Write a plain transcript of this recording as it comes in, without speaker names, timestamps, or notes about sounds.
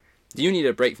Do you need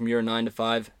a break from your 9 to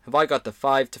 5? Have I got the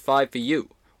 5 to 5 for you?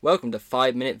 Welcome to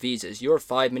 5-Minute Visas, your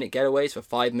 5-minute getaways for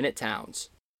 5-minute towns.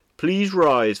 Please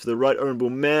rise for the Right Honourable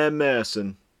Mayor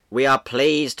Merson. We are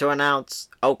pleased to announce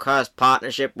Oakhurst's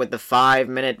partnership with the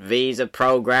 5-Minute Visa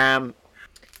program.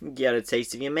 Get a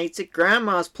taste of your mates at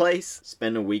Grandma's place.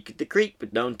 Spend a week at the creek,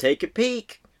 but don't take a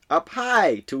peek. Up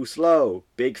high, too slow.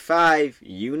 Big 5,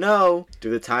 you know. Do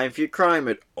the time for your crime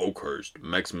at Oakhurst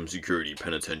Maximum Security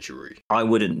Penitentiary. I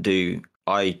wouldn't do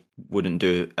a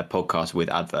podcast with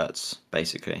adverts,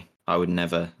 basically. I would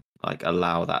never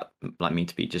allow that me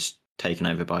to be just taken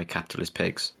over by capitalist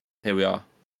pigs. Here we are.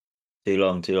 Too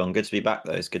long. Good to be back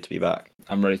though. It's good to be back.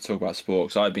 I'm ready to talk about sport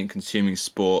because I've been consuming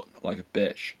sport like a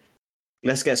bitch.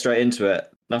 Let's get straight into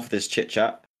it. Enough of this chit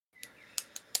chat.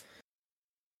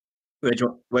 Where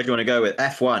do you want to go with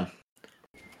F1?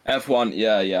 F1,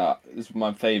 yeah. This is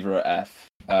my favourite F,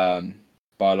 by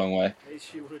a long way.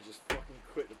 You would have just fucking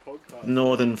quit the podcast.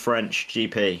 Northern French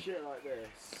GP. Shit like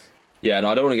this. Yeah,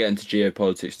 no, I don't want to get into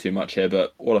geopolitics too much here,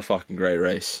 but what a fucking great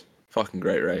race. Fucking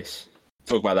great race.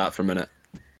 Talk about that for a minute.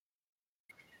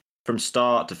 From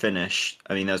start to finish,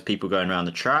 I mean, there's people going around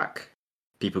the track,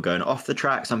 people going off the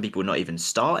track, some people not even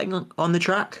starting on the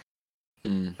track.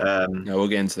 No, we'll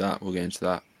get into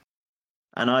that.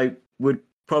 And I would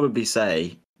probably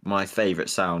say my favourite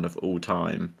sound of all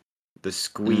time, the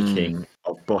squeaking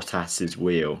of Bottas's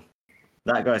wheel.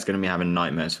 That guy's going to be having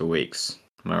nightmares for weeks.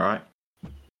 Am I right?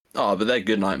 Oh, but they're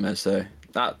good nightmares though.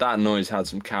 That noise had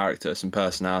some character, some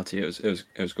personality. It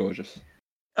was gorgeous.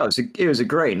 Oh, it was a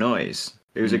great noise.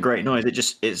 It was a great noise.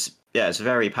 It's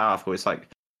very powerful. It's like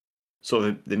sort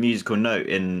of the musical note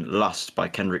in Lust by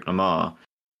Kendrick Lamar.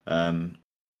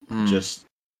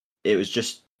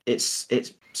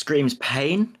 It screams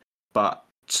pain, but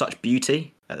such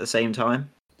beauty at the same time.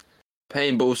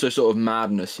 Pain, but also sort of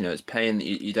madness. You know, it's pain that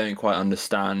you don't quite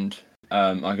understand.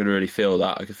 I could really feel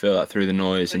that. I could feel that through the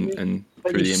noise and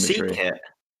through the imagery.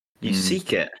 You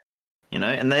seek it, you know,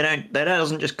 and they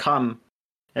doesn't just come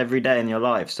every day in your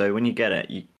life. So when you get it,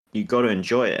 you got to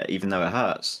enjoy it, even though it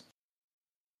hurts.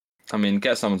 I mean,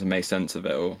 get someone to make sense of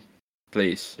it all,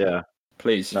 please. Yeah,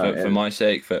 please, for my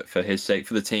sake, for his sake,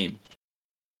 for the team.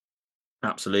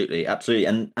 Absolutely.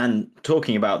 And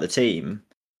talking about the team,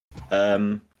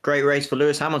 great race for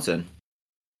Lewis Hamilton.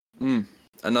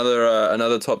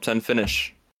 Another top 10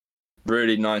 finish.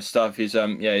 Really nice stuff. He's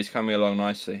coming along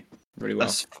nicely. Really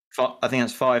well. I think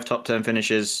that's 5 top 10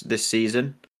 finishes this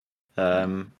season,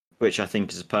 which I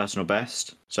think is a personal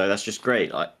best. So that's just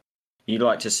great. Like, you'd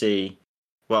like to see,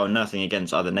 well, nothing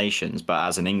against other nations, but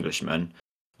as an Englishman,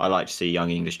 I like to see young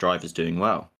English drivers doing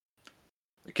well.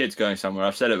 The kid's going somewhere.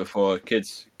 I've said it before.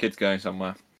 Kid's going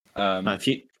somewhere. I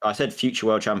said future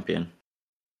world champion.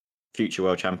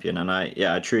 And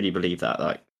I truly believe that.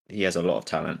 Like, he has a lot of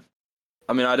talent.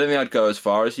 I mean, I don't think I'd go as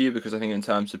far as you because I think in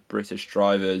terms of British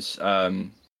drivers,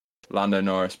 Lando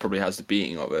Norris probably has the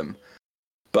beating of him.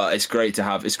 But it's great to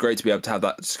be able to have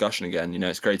that discussion again. You know,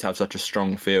 it's great to have such a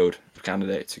strong field of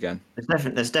candidates again.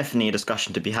 There's definitely a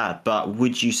discussion to be had. But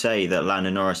would you say that Lando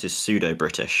Norris is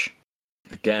pseudo-British?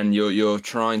 Again, you're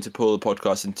trying to pull the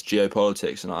podcast into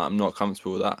geopolitics, and I'm not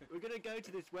comfortable with that. We're going to go to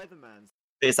this weatherman.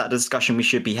 Is that the discussion we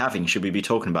should be having? Should we be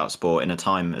talking about sport in a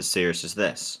time as serious as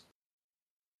this?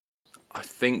 I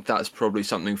think that's probably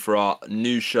something for our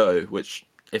new show, which,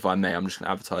 if I may, I'm just going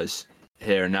to advertise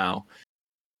here and now.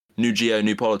 New Geo,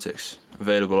 New Politics,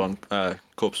 available on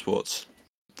Corp Sports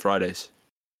Fridays.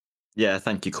 Yeah,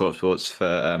 thank you, Corp Sports, for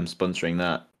sponsoring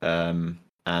that.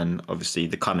 And obviously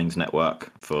the Cummings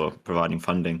Network for providing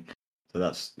funding. So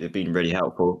it's been really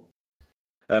helpful.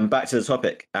 Back to the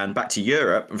topic and back to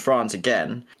Europe and France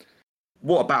again.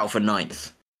 What a battle for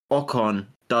 9th. Ocon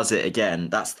does it again.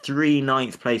 That's 3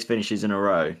 9th place finishes in a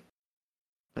row.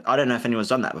 I don't know if anyone's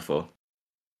done that before.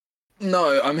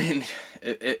 No, I mean,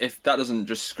 if that doesn't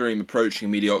just scream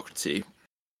approaching mediocrity,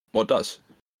 what does?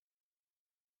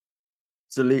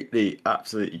 Absolutely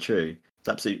true. It's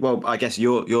absolutely, well, I guess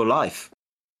your life.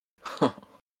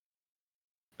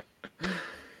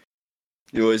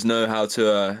 You always know how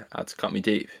to cut me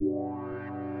deep.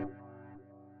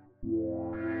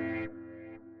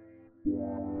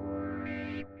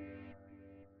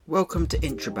 Welcome to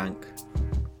Intrabank.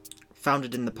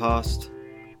 Founded in the past,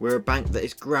 we're a bank that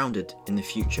is grounded in the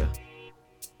future.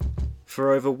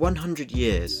 For over 100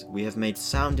 years, we have made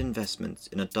sound investments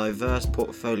in a diverse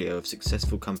portfolio of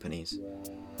successful companies.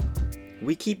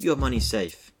 We keep your money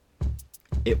safe.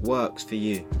 It works for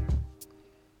you.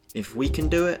 If we can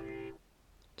do it,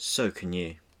 so can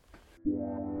you.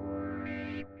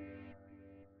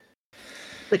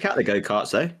 Look at the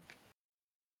go-karts though.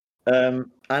 And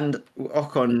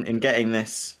Ocon, in getting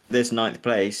this ninth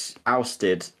place,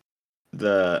 ousted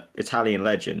the Italian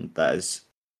legend that is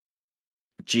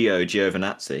Gio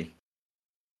Giovinazzi,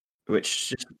 which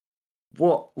just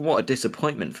what a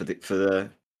disappointment for the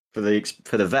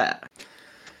vet.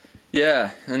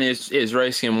 Yeah, and he's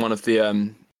racing in one of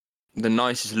the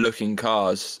nicest looking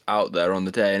cars out there on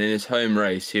the day, and in his home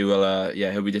race,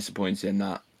 he'll be disappointed in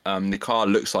that. The car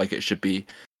looks like it should be.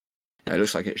 It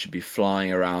looks like it should be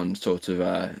flying around, sort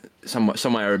of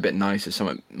somewhere a bit nicer,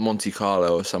 somewhere Monte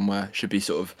Carlo or somewhere. Should be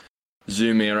sort of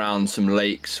zooming around some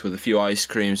lakes with a few ice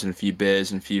creams and a few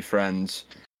beers and a few friends.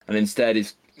 And instead,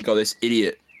 he's got this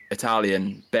idiot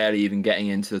Italian barely even getting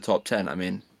into the top 10. I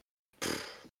mean,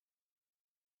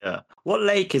 yeah. What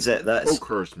lake is it that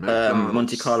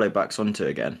Monte Carlo backs onto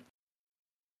again?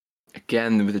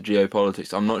 Again with the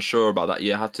geopolitics, I'm not sure about that.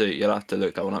 You'll have to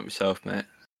look that one up yourself, mate.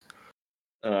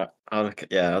 I'll do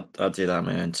that on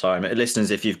my own time. Listeners,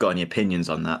 if you've got any opinions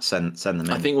on that, send them in.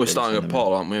 I think we're starting a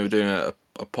poll, aren't we? We're doing a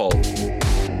poll.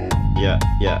 Yeah,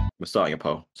 we're starting a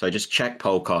poll. So just check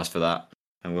Pollcast for that,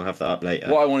 and we'll have that up later.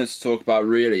 What I wanted to talk about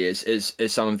really is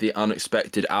some of the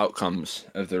unexpected outcomes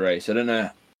of the race. I don't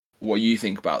know what you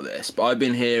think about this, but I've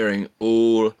been hearing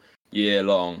all year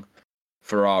long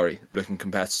Ferrari looking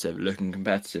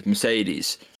competitive.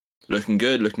 Mercedes looking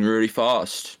good, looking really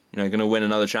fast. Going to win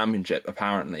another championship,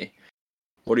 apparently.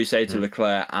 What do you say to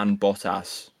Leclerc and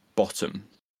Bottas? Bottom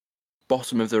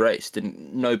of the race.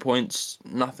 No points,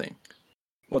 nothing.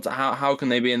 How can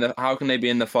they be in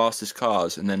the fastest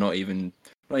cars and they're not even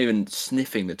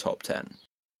sniffing the top 10?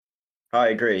 I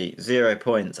agree. 0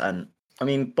 points, and I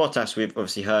mean Bottas. We've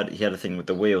obviously heard he had a thing with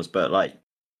the wheels, but like,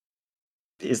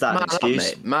 is that an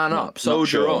excuse? Man up,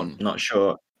 soldier on. Not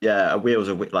sure. Yeah, wheels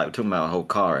are like, we're talking about a whole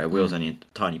car. A wheel's only a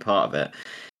tiny part of it.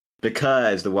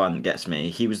 Leclerc is the one that gets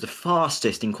me. He was the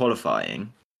fastest in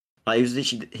qualifying. Like,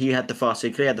 he had the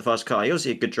fastest car. He was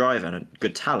a good driver and a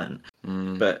good talent.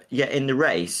 But yet in the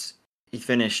race, he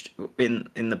finished in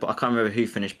the. I can't remember who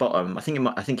finished bottom. I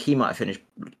think he might have finished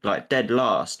like dead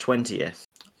last, 20th.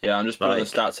 Yeah, I'm just putting the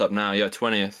stats up now. Yeah,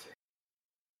 20th.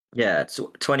 Yeah,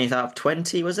 20th out of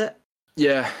 20, was it?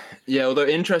 Yeah. Although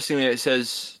interestingly, it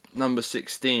says number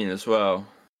 16 as well.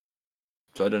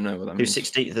 So I don't know what that means.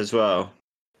 Who's 16th as well?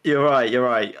 You're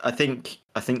right. I think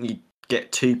you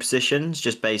get 2 positions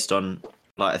just based on,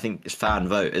 like, I think it's fan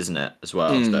vote, isn't it, as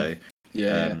well? So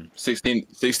yeah.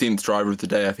 16th driver of the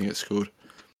day, I think it's called.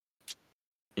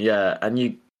 Yeah,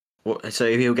 and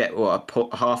so he'll get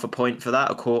half a point for that,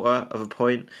 a quarter of a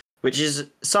point, which is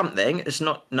something. It's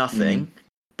not nothing,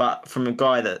 but from a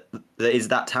guy that is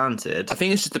that talented, I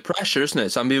think it's just the pressure, isn't it?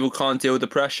 Some people can't deal with the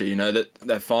pressure. That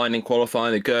they're fine in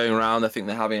qualifying, they're going around, they think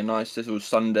they're having a nice little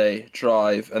Sunday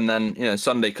drive, and then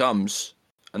Sunday comes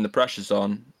and the pressure's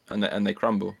on, and they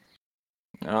crumble.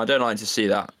 And I don't like to see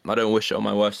that. I don't wish it on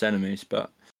my worst enemies, but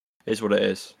it is what it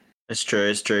is. It's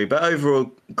true. But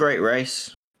overall, great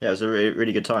race. Yeah, it was a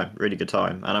really good time.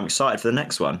 And I'm excited for the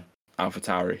next one.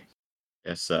 AlphaTauri.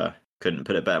 Yes, sir. Couldn't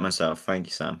put it better myself. Thank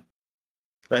you, Sam.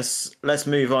 Let's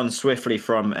move on swiftly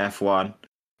from F1.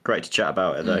 Great to chat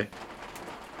about it, though.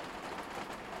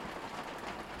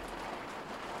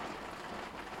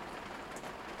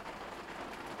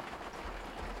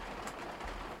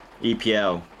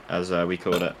 EPL, as we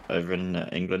called it over in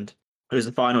England. It was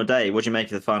the final day. What do you make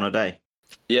of the final day?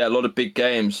 Yeah, a lot of big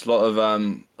games, a lot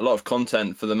of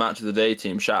content for the Match of the Day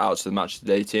team. Shout out to the Match of the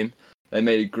Day team. They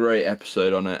made a great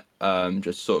episode on it,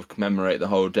 just sort of commemorate the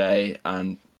whole day,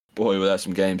 and boy, were there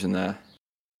some games in there.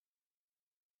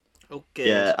 Okay.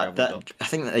 Yeah, I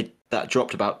think that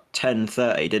dropped about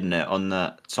 10:30, didn't it, on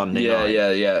that Sunday night?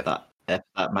 Yeah. That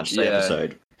Match of the Day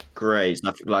episode. Great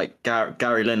stuff. Like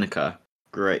Gary Lineker,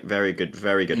 great, very good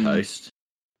host.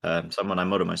 Someone I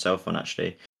model myself on,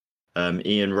 actually.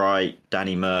 Ian Wright,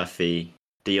 Danny Murphy,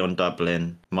 Dion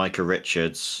Dublin, Micah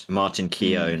Richards, Martin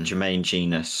Keown, Jermaine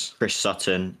Genus, Chris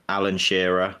Sutton, Alan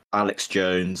Shearer, Alex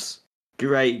Jones.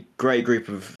 Great group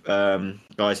of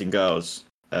guys and girls.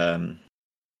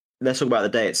 Let's talk about the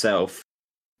day itself.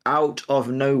 Out of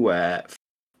nowhere,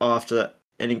 after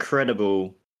an incredible,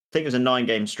 I think it was a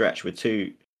 9-game stretch with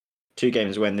two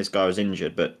games when this guy was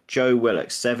injured, but Joe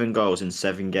Willock, 7 goals in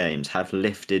 7 games, have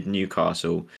lifted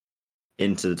Newcastle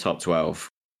into the top 12.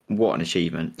 What an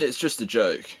achievement. It's just a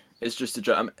joke.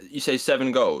 You say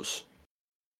 7 goals.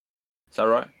 Is that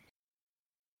right?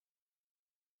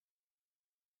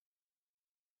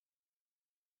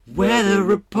 Weather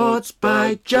reports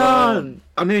by John.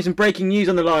 I'm hearing some breaking news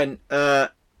on the line. Yeah,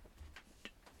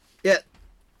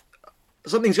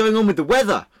 something's going on with the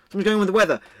weather.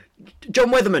 John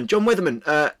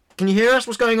Weatherman. Can you hear us?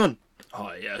 What's going on?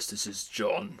 Hi, yes, this is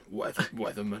John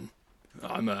Weatherman.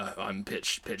 I'm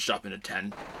pitched up in a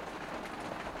tent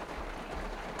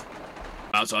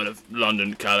outside of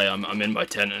London, Calais. I'm in my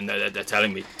tent, and they're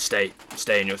telling me stay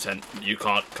in your tent. You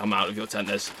can't come out of your tent.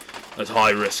 There's high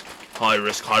risk, high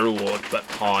reward, but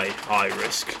high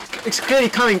risk. It's clearly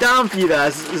coming down for you there.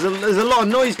 There's a lot of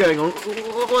noise going on.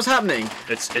 What's happening?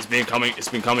 It's been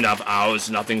coming down for hours.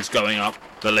 Nothing's going up.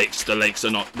 The lakes are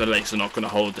not going to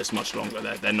hold this much longer.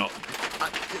 They're not.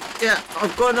 Yeah,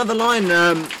 I've got another line.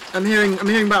 I'm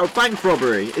hearing about a bank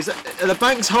robbery. Are the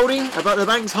banks holding? About the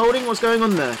banks holding? What's going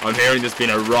on there? I'm hearing there's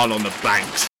been a run on the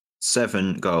banks.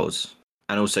 7 goals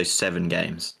and also 7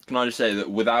 games. Can I just say that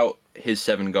without his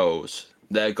 7 goals,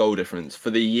 their goal difference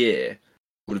for the year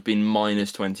would have been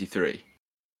 -23.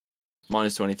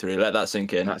 -23. Let that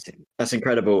sink in. That's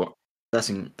incredible. That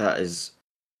is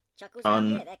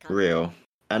unreal.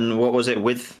 And what was it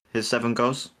with his 7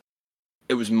 goals?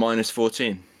 It was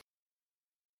 -14.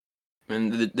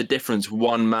 And the difference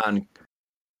one man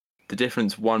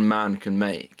can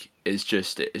make is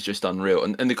just unreal.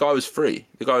 And the guy was free.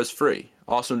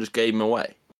 Arsenal just gave him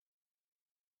away.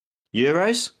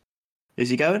 Euros? Is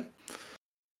he going?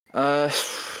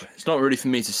 It's not really for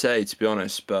me to say, to be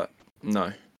honest, but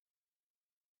no.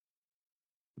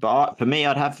 But for me,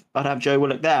 I'd have Joe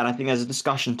Willock there, and I think there's a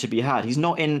discussion to be had. He's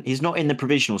not in the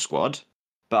provisional squad,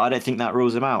 but I don't think that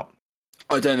rules him out.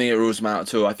 I don't think it rules him out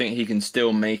at all. I think he can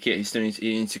still make it. He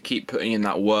needs to keep putting in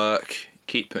that work,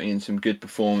 keep putting in some good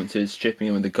performances, chipping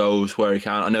in with the goals where he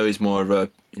can. I know he's more of a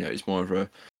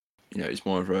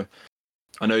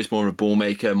ball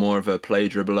maker, more of a play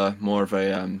dribbler, more of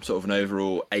a sort of an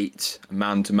overall 8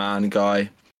 man-to-man guy.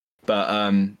 But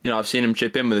I've seen him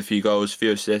chip in with a few goals, a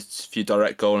few assists, a few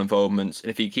direct goal involvements, and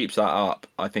if he keeps that up,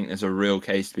 I think there's a real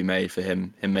case to be made for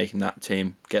him making that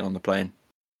team, getting on the plane,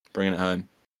 bringing it home.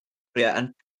 Yeah,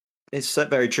 and it's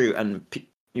very true. And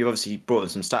you obviously brought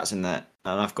some stats in there,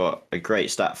 and I've got a great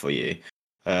stat for you.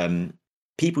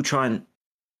 People try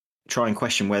and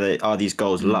question whether are these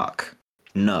goals luck.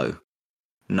 No.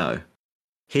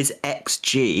 His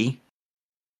XG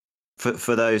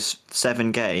for those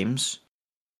 7 games,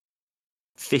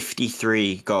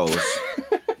 53 goals.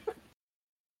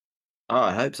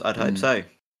 I'd hope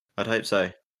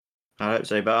so.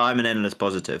 But I'm an endless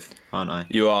positive, aren't I?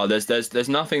 You are. There's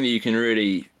nothing that you can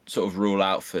really sort of rule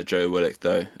out for Joe Willock,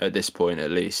 though. At this point, at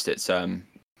least, it's the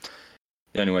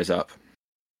only way's up.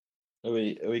 Are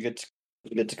we good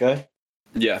to go?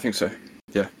 Yeah, I think so.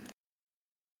 Yeah.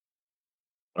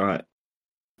 All right.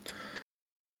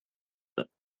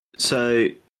 So,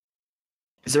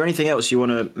 is there anything else you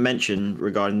want to mention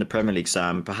regarding the Premier League,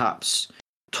 Sam? Perhaps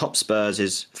top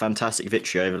Spurs' fantastic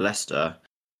victory over Leicester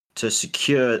to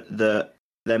secure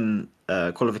them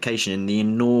qualification in the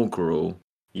inaugural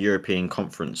European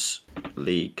Conference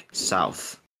League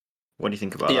South. What do you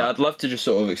think about that? Yeah, I'd love to just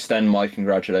sort of extend my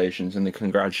congratulations and the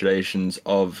congratulations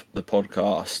of the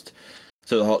podcast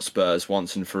to the Hotspurs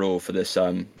once and for all for this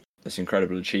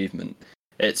incredible achievement.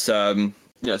 It's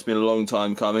it's been a long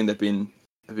time coming. They've been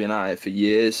at it for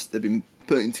years. They've been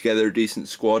putting together a decent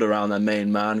squad around their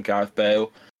main man, Gareth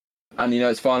Bale, and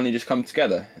it's finally just come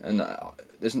together. And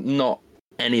there's not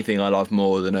anything I love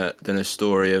more than a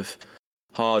story of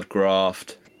hard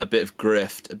graft, a bit of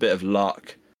grift, a bit of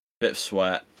luck, a bit of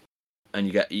sweat, and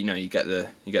you get the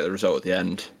result at the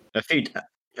end. A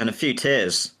few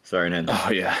tears thrown in. Oh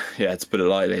yeah, to put it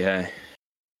lightly, hey.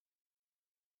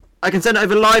 I can send it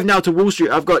over live now to Wall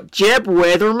Street. I've got Jeb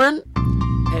Weatherman.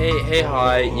 Hey,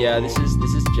 hi. Yeah, this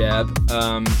is Jeb.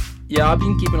 Yeah, I've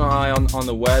been keeping an eye on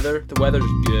the weather. The weather's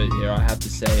good here, I have to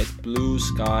say. It's blue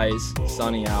skies,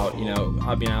 sunny out.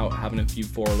 I've been out having a few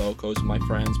Four Locos with my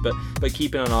friends, but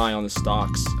keeping an eye on the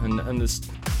stocks and this.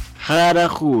 Yeah,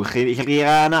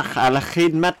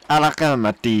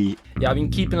 I've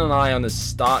been keeping an eye on the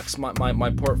stocks.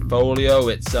 My portfolio,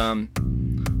 it's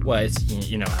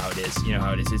you know how it is.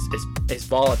 It's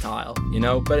volatile,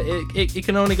 but it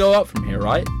can only go up from here,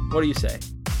 right? What do you say?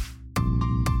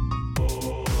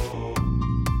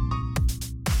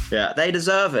 Yeah, they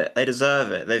deserve it.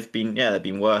 They've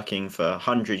been working for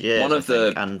 100 years. One of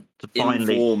the and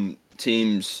finally informed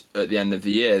teams at the end of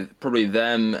the year, probably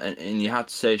them, and you have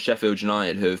to say Sheffield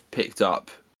United, who have picked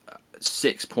up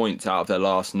 6 points out of their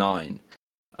last 9.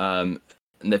 And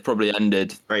they've probably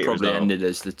ended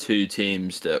as the 2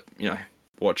 teams that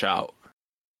watch out.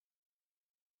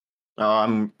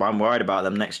 Oh, I'm worried about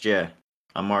them next year.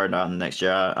 I'm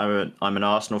an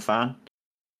Arsenal fan.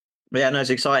 But yeah, no, it's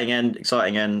exciting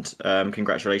end.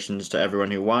 Congratulations to everyone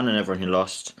who won and everyone who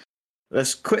lost.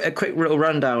 Let's a quick little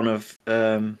rundown of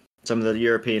some of the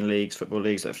European leagues, football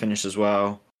leagues that finished as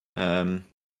well.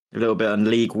 A little bit on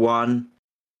League One.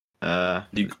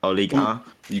 League League One. A.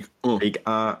 League One. League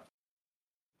A.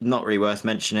 Not really worth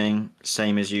mentioning.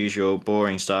 Same as usual.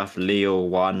 Boring stuff. Lille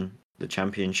won the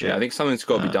championship. Yeah, I think something's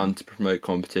got to be done to promote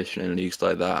competition in leagues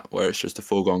like that, where it's just a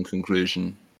foregone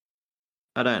conclusion.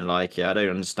 I don't like it. I don't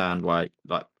understand why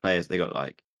like players they got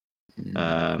like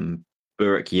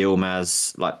Burak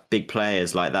Yilmaz, like big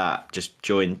players like that just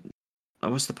join.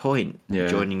 What's the point? Yeah.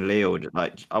 Joining Lille.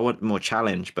 Like I want more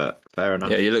challenge, but fair enough.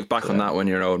 Yeah, you look back on Yeah. that when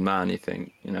you're an old man, you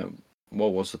think,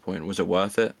 what was the point? Was it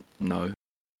worth it? No.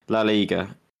 La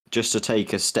Liga. Just to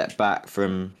take a step back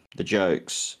from the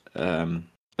jokes, a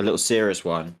little serious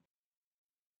one.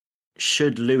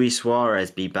 Should Luis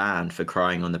Suarez be banned for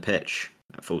crying on the pitch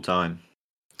at full time?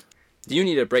 Do you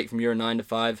need a break from your 9 to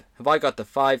 5? Have I got the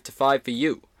 5 to 5 for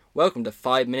you? Welcome to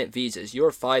 5-Minute Visas,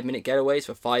 your 5-minute getaways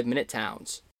for 5-minute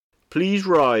towns. Please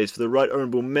rise for the Right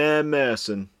Honourable Mayor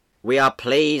Merson. We are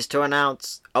pleased to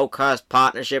announce Oakhurst's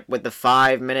partnership with the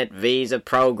 5-Minute Visa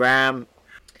program.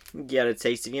 Get a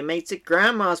taste of your mates at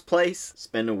Grandma's place.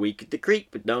 Spend a week at the creek,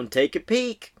 but don't take a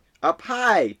peek. Up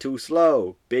high, too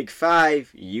slow. Big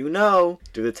 5, you know.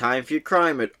 Do the time for your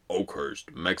crime at Oakhurst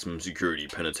Maximum Security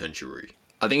Penitentiary.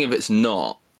 I think if it's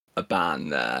not a ban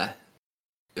there,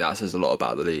 that says a lot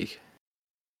about the league.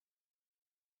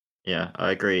 Yeah,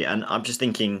 I agree. And I'm just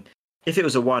thinking, if it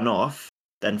was a one-off,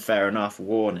 then fair enough,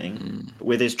 warning.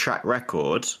 With his track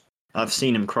record, I've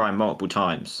seen him cry multiple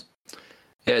times.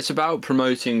 Yeah, it's about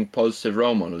promoting positive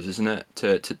role models, isn't it,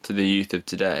 to the youth of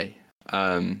today?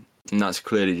 And that's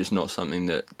clearly just not something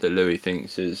that Louis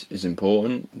thinks is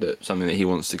important, that something that he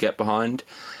wants to get behind.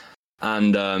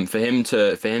 And for him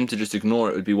to just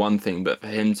ignore it would be one thing, but for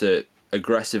him to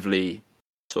aggressively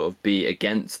sort of be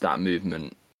against that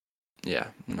movement, yeah,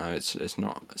 no, it's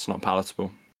not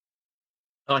palatable.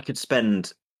 I could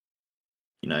spend,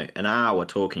 an hour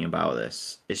talking about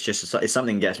this. It's just it's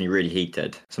something that gets me really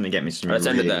heated. Something gets me. Let's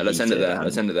end it there. Let's end it there. and-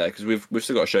 Let's end it there because we've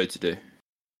still got a show to do.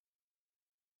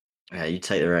 Yeah, you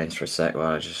take the reins for a sec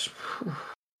while I just.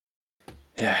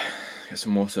 Yeah, get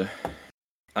some water.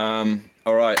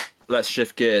 All right, let's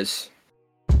shift gears.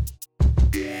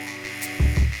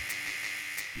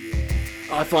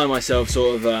 I find myself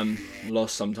sort of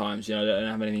lost sometimes. I don't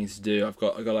have anything to do. I've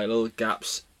got like little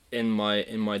gaps in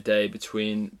my day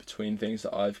between things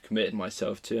that I've committed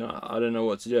myself to. I don't know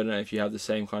what to do. I don't know if you have the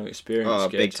same kind of experience. Oh,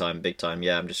 Gid. big time.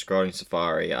 Yeah, I'm just scrolling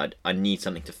Safari. I need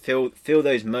something to fill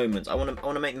those moments. I want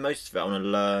to make the most of it. I want to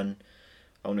learn.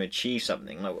 I want to achieve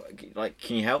something. Like,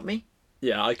 can you help me?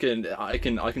 Yeah, I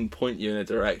can point you in a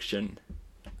direction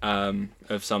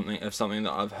of something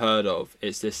that I've heard of.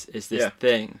 It's this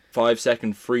thing,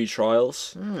 5-second free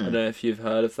trials. I don't know if you've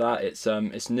heard of that.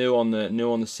 It's new on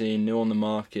the scene, new on the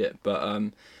market,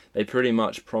 but they pretty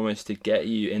much promise to get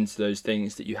you into those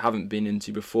things that you haven't been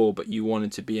into before, but you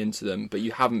wanted to be into them, but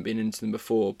you haven't been into them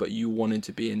before, but you wanted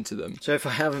to be into them. So if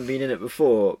I haven't been in it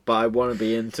before, but I want to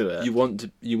be into it, You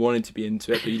wanted to be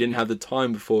into it, but you didn't have the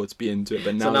time before to be into it.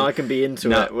 But now, so now I can be into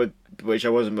now- it, which I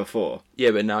wasn't before.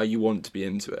 yeah, but now you want to be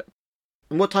into it.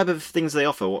 And what type of things do they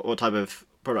offer? What type of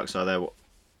products are there?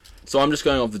 So I'm just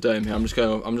going off the dome here. I'm just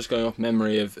going off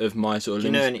memory of my sort of. Do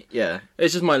you know any? Yeah.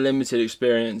 It's just my limited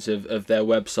experience of their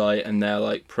website and their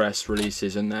like press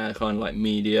releases and their kind of like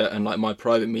media and like my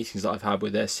private meetings that I've had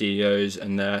with their CEOs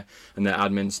and their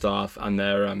admin staff and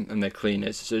their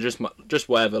cleaners. So just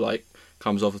whatever like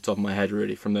comes off the top of my head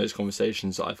really from those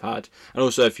conversations that I've had, and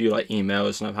also a few like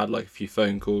emails, and I've had like a few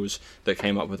phone calls that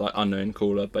came up with like unknown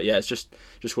caller. But yeah, it's just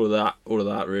all of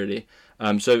that really.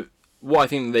 So what I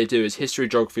think that they do is history,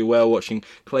 geography, whale watching,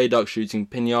 clay duck shooting,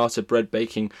 pinata, bread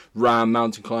baking, ram,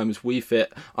 mountain climbers, Wii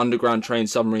Fit, underground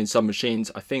trains, submarines,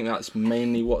 submachines. I think that's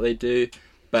mainly what they do.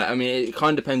 But I mean, it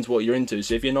kind of depends what you're into.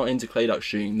 So if you're not into clay duck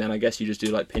shooting, then I guess you just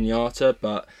do like pinata.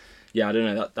 But yeah, I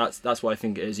don't know. That's what I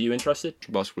think it is. Are you interested?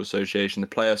 Basketball Association. The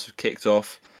playoffs have kicked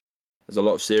off. There's a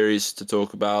lot of series to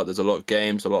talk about. There's a lot of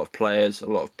games, a lot of players, a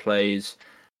lot of plays.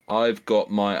 I've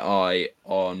got my eye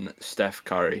on Steph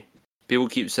Curry. People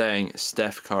keep saying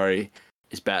Steph Curry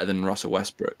is better than Russell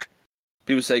Westbrook.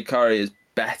 People say Curry is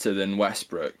better than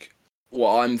Westbrook.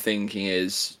 What I'm thinking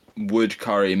is, would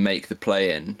Curry make the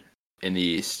play-in the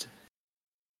East?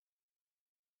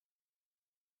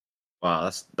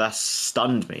 Wow, that's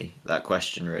stunned me, that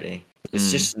question, really.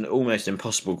 It's just an almost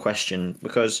impossible question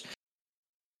because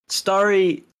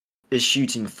Starry is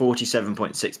shooting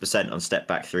 47.6% on step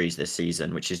back threes this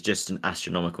season, which is just an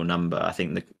astronomical number. I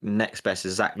think the next best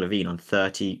is Zach LaVine on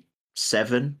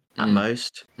 37 at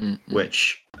most,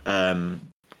 which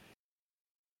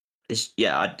is,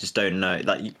 I just don't know.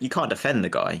 Like, you can't defend the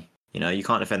guy. You know, you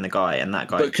can't defend the guy, and that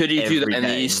guy. But could he do that every in the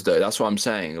game- East, though? That's what I'm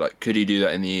saying. Like, could he do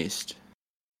that in the East?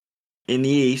 In the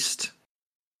East,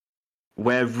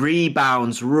 where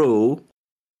rebounds rule,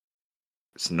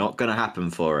 it's not going to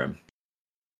happen for him.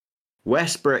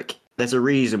 Westbrook, there's a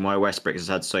reason why Westbrook has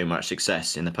had so much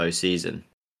success in the postseason.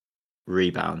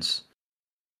 Rebounds,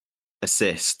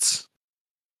 assists,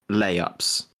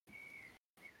 layups.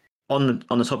 On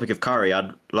the topic of Curry,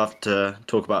 I'd love to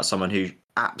talk about someone who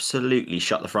absolutely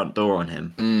shut the front door on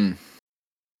him.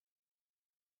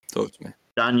 Talk to me.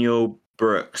 Daniel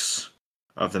Brooks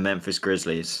of the Memphis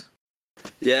Grizzlies.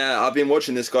 Yeah, I've been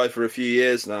watching this guy for a few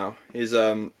years now. He's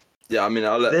yeah, I mean,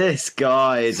 This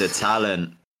guy is a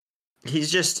talent. He's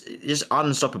just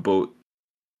unstoppable.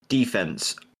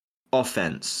 Defense,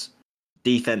 offense,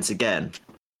 defense again.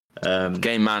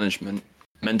 game management,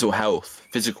 mental health,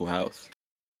 physical health.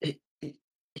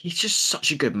 He's just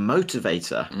such a good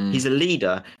motivator. He's a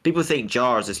leader. People think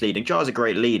Jar is this leader. Jar's a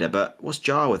great leader, but what's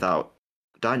Jar without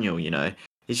Daniel? You know,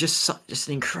 he's just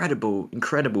an incredible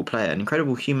player, an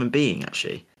incredible human being.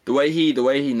 Actually, The way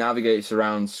he navigates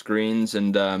around screens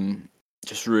and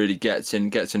just really gets in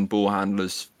ball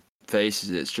handlers'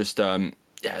 faces. It's just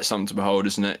it's something to behold,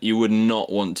 isn't it? You would not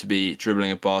want to be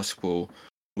dribbling a basketball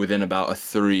within about a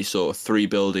three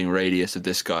building radius of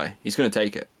this guy. He's going to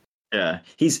take it. yeah,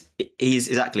 he's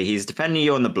defending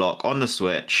you on the block, on the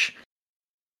switch,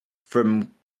 from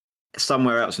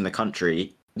somewhere else in the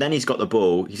country. Then he's got the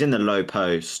ball. He's in the low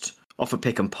post, off a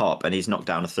pick and pop, and he's knocked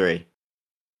down a three.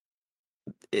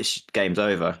 It's game's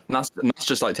over. And that's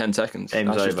just like 10 seconds. Game's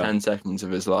That's just over. 10 seconds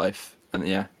of his life. And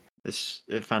yeah. It's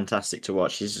fantastic to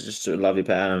watch. He's just a lovely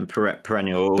player and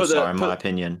perennial all-star in my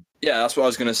opinion. Yeah, that's what I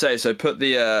was going to say. So put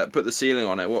the ceiling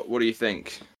on it. What do you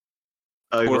think?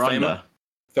 Hall Over of under. Famer?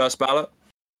 First ballot?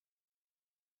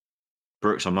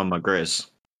 Brooks, I'm on my Grizz.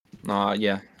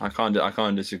 Yeah, I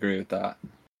can't disagree with that.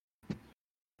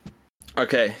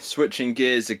 Okay, switching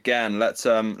gears again. Let's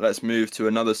move to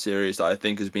another series that I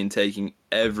think has been taking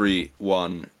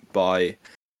everyone by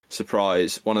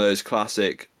surprise. One of those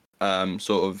classic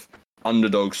sort of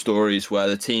underdog stories where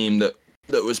the team that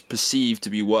was perceived to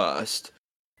be worst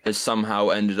has somehow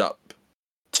ended up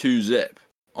 2-0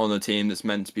 on the team that's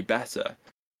meant to be better.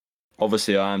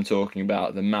 Obviously, I am talking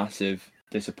about the massive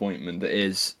disappointment that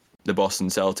is the Boston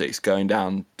Celtics going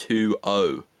down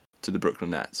 2-0 to the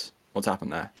Brooklyn Nets. What's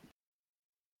happened there?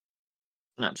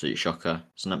 An absolute shocker.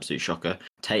 It's an absolute shocker.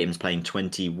 Tatum's playing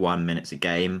 21 minutes a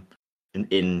game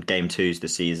in game twos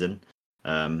this season.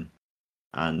 And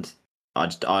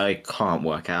I can't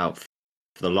work out for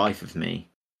the life of me.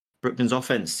 Brooklyn's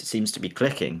offense seems to be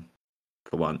clicking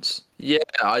for once. Yeah,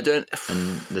 And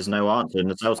there's no answer in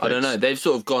the Celtics. I don't know. They've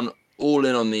sort of gone all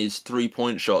in on these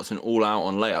 3-point shots and all out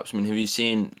on layups. I mean, have you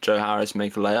seen Joe Harris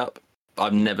make a layup?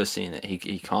 I've never seen it.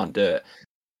 He can't do it.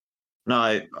 No,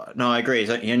 I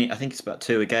agree. I think it's about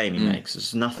 2 a game he makes.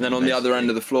 It's nothing. And then on the other end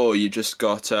of the floor, you just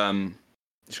got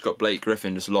Blake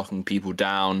Griffin just locking people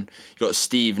down. You got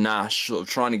Steve Nash sort of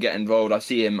trying to get involved. I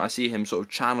see him sort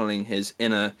of channeling his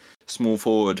inner small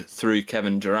forward through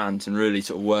Kevin Durant and really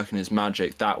sort of working his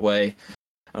magic that way.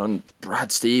 And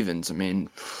Brad Stevens, I mean,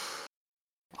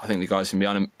 I think the guy's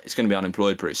going to be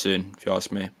unemployed pretty soon, if you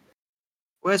ask me.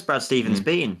 Where's Brad Stevens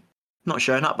been? Not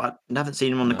showing up. I haven't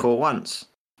seen him on the court once.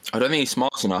 I don't think he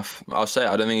smiles enough. I'll say it,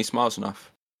 I don't think he smiles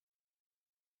enough.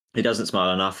 He doesn't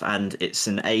smile enough, and it's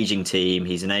an aging team.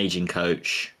 He's an aging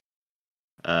coach.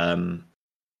 Time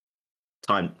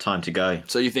to go.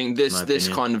 So you think this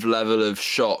kind of level of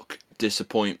shock,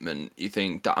 disappointment, you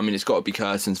think that, I mean, it's got to be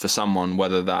curtains for someone,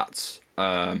 whether that's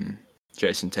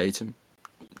Jason Tatum,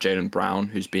 Jaylen Brown,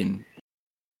 who's been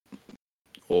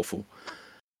awful.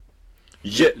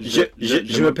 Je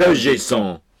m'appelle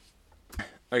Jason.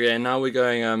 Okay, now we're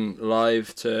going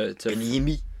live to. Can you hear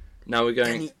me? Now we're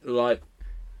going live.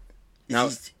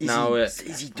 Is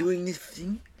he doing this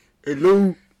thing?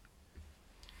 Hello.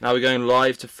 Now we're going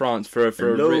live to France for a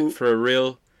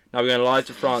real. Now we're going live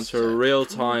to France for a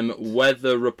real-time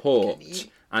weather report.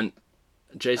 And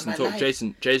Jason, talk.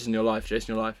 Jason, you're live.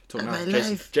 Jason, you're live. Talk now.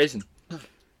 Jason.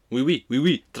 Oui.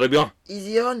 Très bien.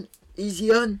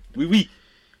 Easy on. Oui.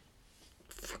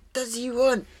 What does he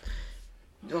want?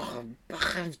 Oh,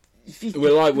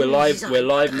 We're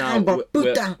live now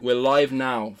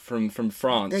from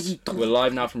France. We're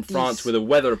live now from France with a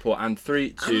weather report. And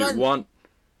 3, 2, 1.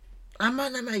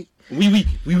 Aman.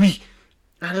 Oui.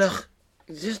 Alors,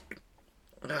 just...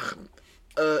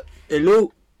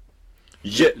 hello?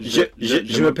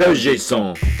 Je m'appelle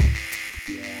Jason.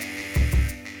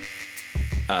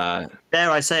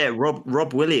 Dare I say it,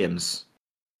 Rob Williams.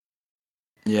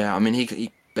 Yeah, I mean,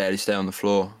 he barely stay on the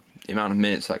floor. The amount of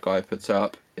minutes that guy puts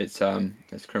up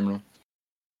It's criminal.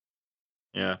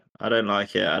 Yeah, I don't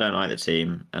like it. I don't like the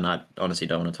team, and I honestly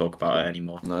don't want to talk about it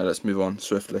anymore. No, let's move on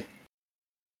swiftly.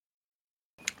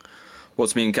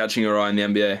 What's been catching your eye in the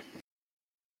NBA?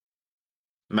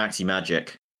 Maxi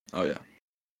Magic, Oh yeah.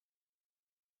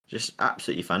 just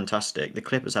absolutely fantastic. The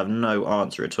Clippers have no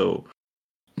answer at all.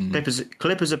 Mhm.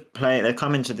 Clippers are playing. They're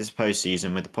coming to this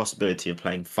postseason with the possibility of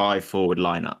playing 5 forward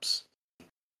lineups.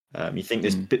 You think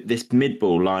this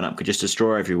mid-ball lineup could just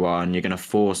destroy everyone? You're going to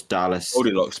force Dallas.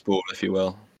 Goldilocks ball, if you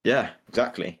will. Yeah,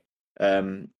 exactly.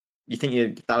 You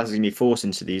think Dallas is going to be forced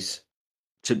into these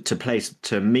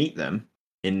to meet them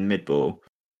in mid-ball?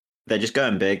 They're just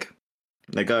going big.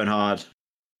 They're going hard,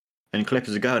 and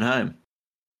Clippers are going home.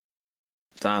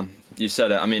 Damn, you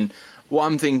said it. I mean, what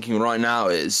I'm thinking right now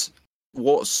is,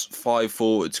 what's 5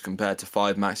 forwards compared to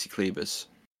 5 Maxi Klebers?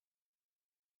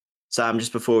 Sam,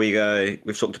 just before we go,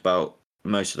 we've talked about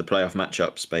most of the playoff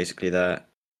matchups basically there.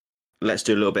 Let's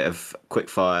do a little bit of quick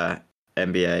fire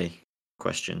NBA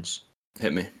questions.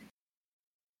 Hit me.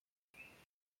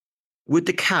 Would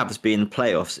the Cavs be in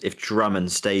playoffs if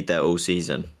Drummond stayed there all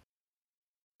season?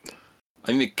 I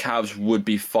think the Cavs would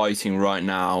be fighting right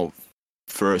now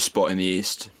for a spot in the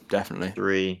East, definitely.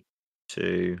 3,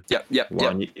 2, Yep.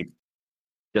 1.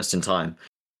 Just in time.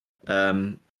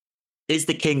 Is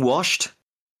the King washed?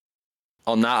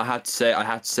 On that, I had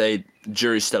to say,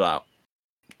 jury's still out.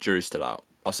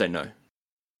 I'll say no.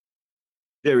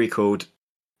 Very called.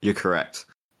 You're correct.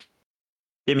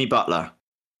 Jimmy Butler,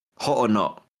 hot or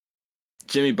not?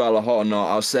 Jimmy Butler, hot or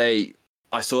not? I'll say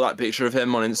I saw that picture of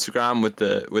him on Instagram with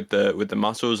the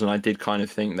muscles, and I did kind of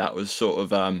think that was sort of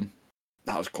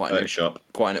that was quite I thought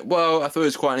it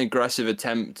was quite an aggressive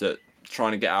attempt at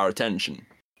trying to get our attention,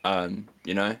 and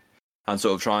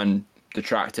sort of try and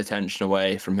detract attention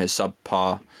away from his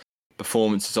subpar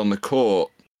performances on the court.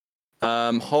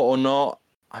 Hot or not?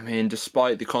 I mean,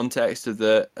 despite the context of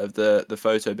the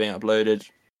photo being uploaded,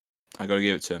 I got to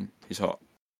give it to him. He's hot.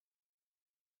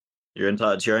 You're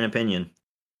entitled to your own opinion.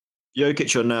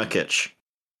 Jokic or Nurkic?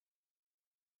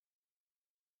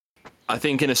 I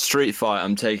think in a street fight,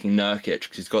 I'm taking Nurkic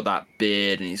because he's got that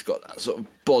beard and he's got that sort of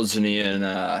Bosnian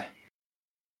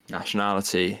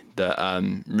nationality that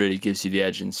really gives you the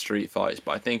edge in street fights.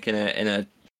 But I think in a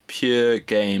pure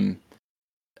game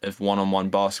of one-on-one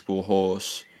basketball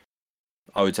horse,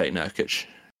 I would take Nurkic.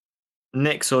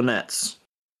 Knicks or Nets?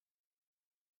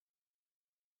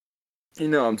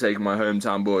 I'm taking my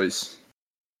hometown boys,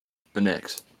 the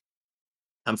Knicks.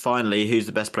 And finally, who's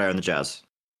the best player in the Jazz?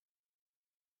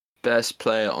 Best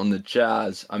player on the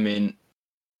Jazz. I mean,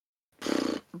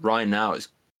 right now it's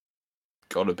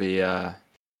got to be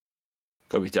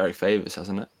Derek Favors,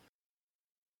 hasn't it?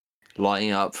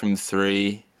 Lighting up from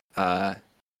 3,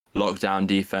 lockdown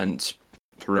defense,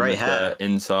 perimeter,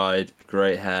 inside,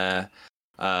 great hair,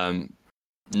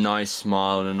 nice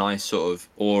smile, and a nice sort of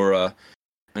aura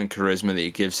and charisma that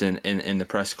he gives in the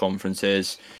press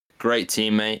conferences. Great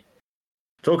teammate.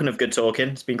 Talking of good talking,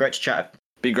 it's been great to chat.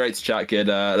 Been great to chat, kid.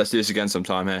 Let's do this again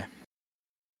sometime here.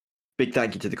 Big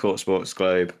thank you to the Court Sports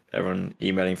Globe, everyone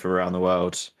emailing from around the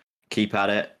world. Keep at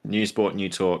it.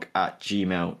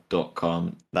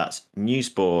 newsportnewtalk@gmail.com. That's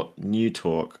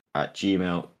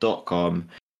newsportnewtalk@gmail.com.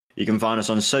 You can find us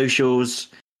on socials,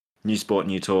 Newsport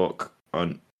New Talk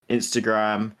on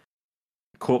Instagram,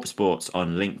 Corp Sports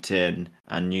on LinkedIn,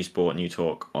 and Newsport New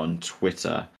Talk on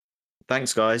Twitter.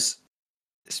 Thanks, guys.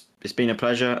 It's been a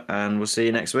pleasure, and we'll see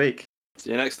you next week. See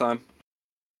you next time.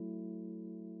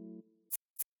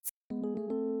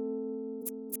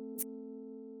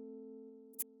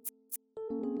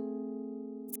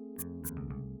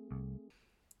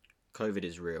 COVID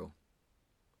is real.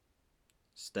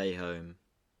 Stay home.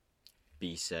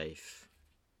 Be safe.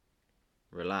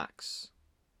 Relax.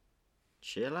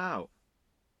 Chill out.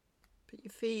 Put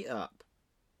your feet up.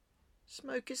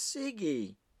 Smoke a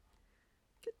ciggy.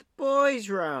 Get the boys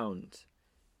round.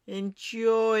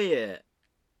 Enjoy it.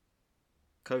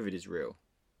 COVID is real.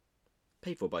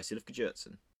 Paid for by Silifka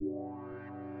Jurtson.